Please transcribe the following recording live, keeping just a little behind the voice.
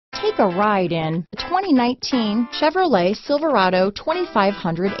Take a ride in the 2019 Chevrolet Silverado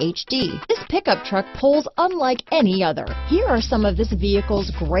 2500 HD. This pickup truck pulls unlike any other. Here are some of this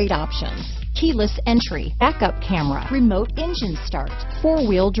vehicle's great options: keyless entry, backup camera, remote engine start,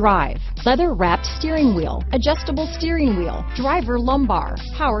 four-wheel drive, leather-wrapped steering wheel, adjustable steering wheel, driver lumbar,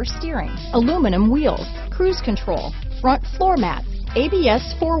 power steering, aluminum wheels, cruise control, front floor mats,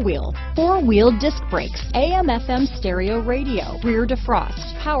 ABS four-wheel disc brakes, AM/FM stereo radio, rear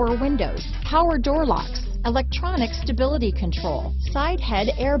defrost, power windows, power door locks, electronic stability control, side head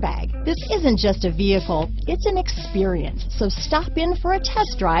airbag. This isn't just a vehicle, it's an experience. So stop in for a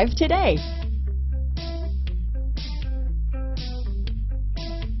test drive today.